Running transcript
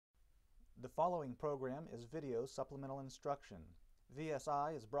The following program is video supplemental instruction.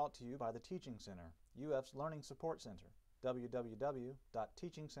 VSI is brought to you by the Teaching Center, UF's Learning Support Center,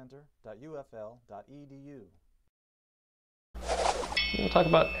 www.teachingcenter.ufl.edu. We'll talk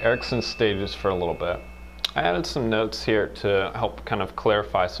about Erikson's stages for a little bit. I added some notes here to help kind of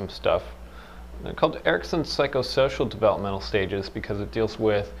clarify some stuff. They're called Erikson's Psychosocial Developmental Stages because it deals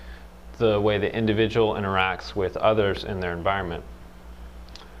with the way the individual interacts with others in their environment.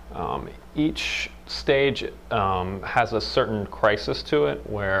 Each stage has a certain crisis to it,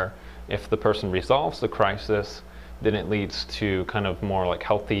 where if the person resolves the crisis, then it leads to kind of more like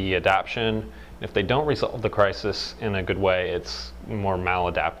healthy adaptation. If they don't resolve the crisis in a good way, it's more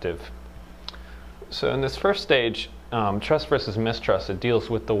maladaptive. So in this first stage, trust versus mistrust, it deals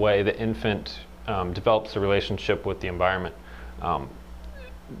with the way the infant develops a relationship with the environment.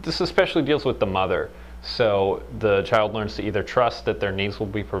 This especially deals with the mother. So the child learns to either trust that their needs will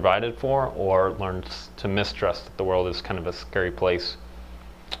be provided for, or learns to mistrust that the world is kind of a scary place.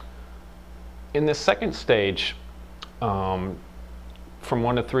 In this second stage, from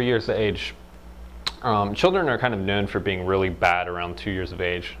 1 to 3 years of age, children are kind of known for being really bad around 2 years of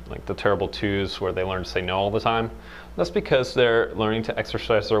age, like the terrible twos where they learn to say no all the time. That's because they're learning to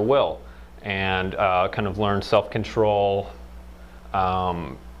exercise their will and kind of learn self-control.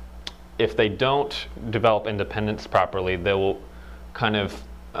 If they don't develop independence properly, they will kind of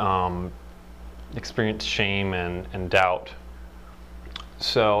experience shame and doubt.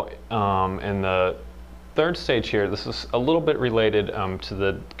 So in the third stage here, this is a little bit related to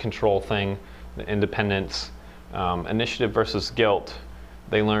the control thing, the independence, initiative versus guilt.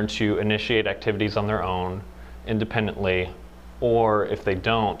 They learn to initiate activities on their own, independently, or if they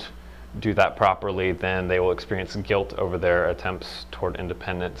don't do that properly, then they will experience guilt over their attempts toward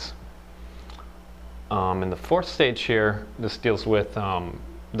independence. In the fourth stage here, this deals with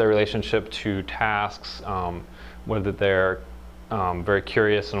their relationship to tasks, whether they're very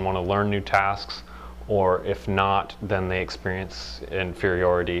curious and want to learn new tasks, or if not, then they experience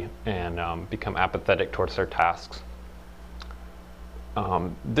inferiority and become apathetic towards their tasks.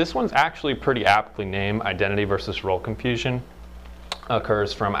 This one's actually pretty aptly named identity versus role confusion.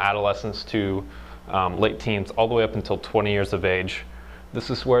 Occurs from adolescence to late teens, all the way up until 20 years of age. This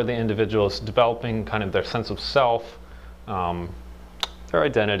is where the individual is developing kind of their sense of self, their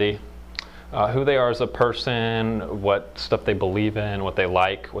identity, who they are as a person, what stuff they believe in, what they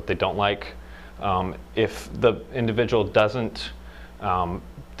like, what they don't like. If the individual doesn't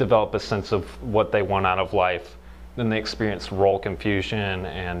develop a sense of what they want out of life, then they experience role confusion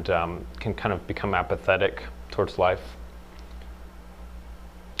and can kind of become apathetic towards life.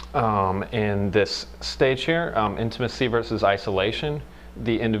 In this stage here, intimacy versus isolation,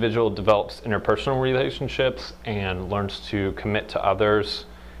 the individual develops interpersonal relationships and learns to commit to others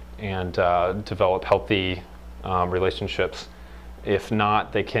and develop healthy relationships. If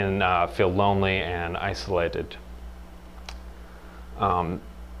not, they can feel lonely and isolated.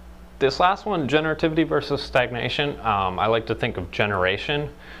 This last one, generativity versus stagnation, I like to think of generation.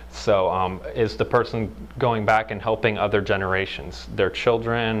 So is the person going back and helping other generations, their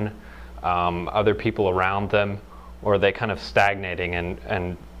children, other people around them, or are they kind of stagnating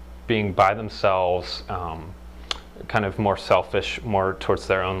and being by themselves, kind of more selfish, more towards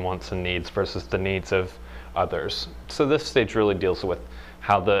their own wants and needs versus the needs of others? So this stage really deals with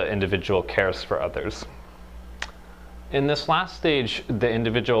how the individual cares for others. In this last stage, the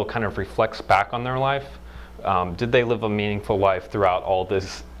individual kind of reflects back on their life. Did they live a meaningful life throughout all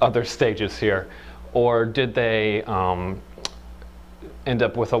these other stages here? Or did they end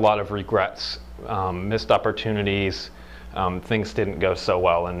up with a lot of regrets, missed opportunities, things didn't go so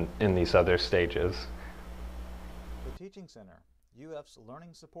well in these other stages? The Teaching Center, UF's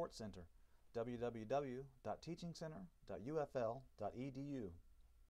Learning Support Center, www.teachingcenter.ufl.edu.